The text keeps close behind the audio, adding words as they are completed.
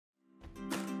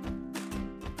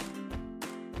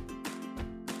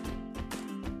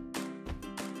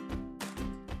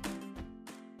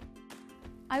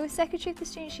I was secretary of the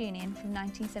Students' Union from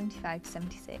 1975 to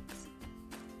 76.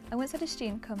 I once had a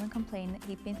student come and complain that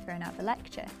he'd been thrown out of a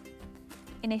lecture.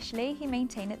 Initially, he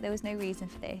maintained that there was no reason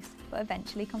for this, but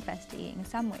eventually confessed to eating a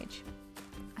sandwich.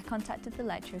 I contacted the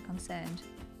lecturer concerned.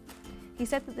 He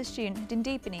said that the student had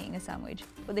indeed been eating a sandwich,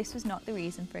 but this was not the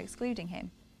reason for excluding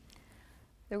him.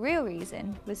 The real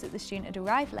reason was that the student had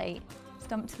arrived late,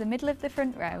 stomped to the middle of the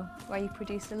front row, where he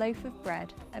produced a loaf of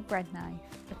bread, a bread knife,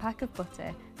 a pack of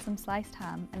butter, some sliced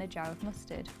ham and a jar of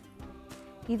mustard.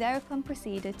 He thereupon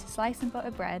proceeded to slice and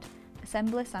butter bread,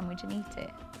 assemble a sandwich and eat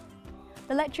it.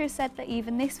 The lecturer said that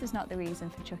even this was not the reason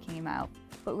for chucking him out,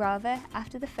 but rather,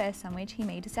 after the first sandwich he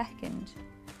made a second.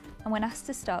 And when asked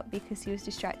to stop because he was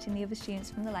distracting the other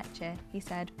students from the lecture, he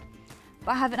said,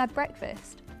 "But I haven't had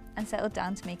breakfast," and settled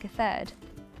down to make a third.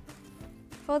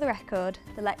 For the record,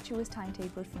 the lecture was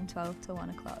timetabled from 12 till 1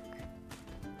 o'clock.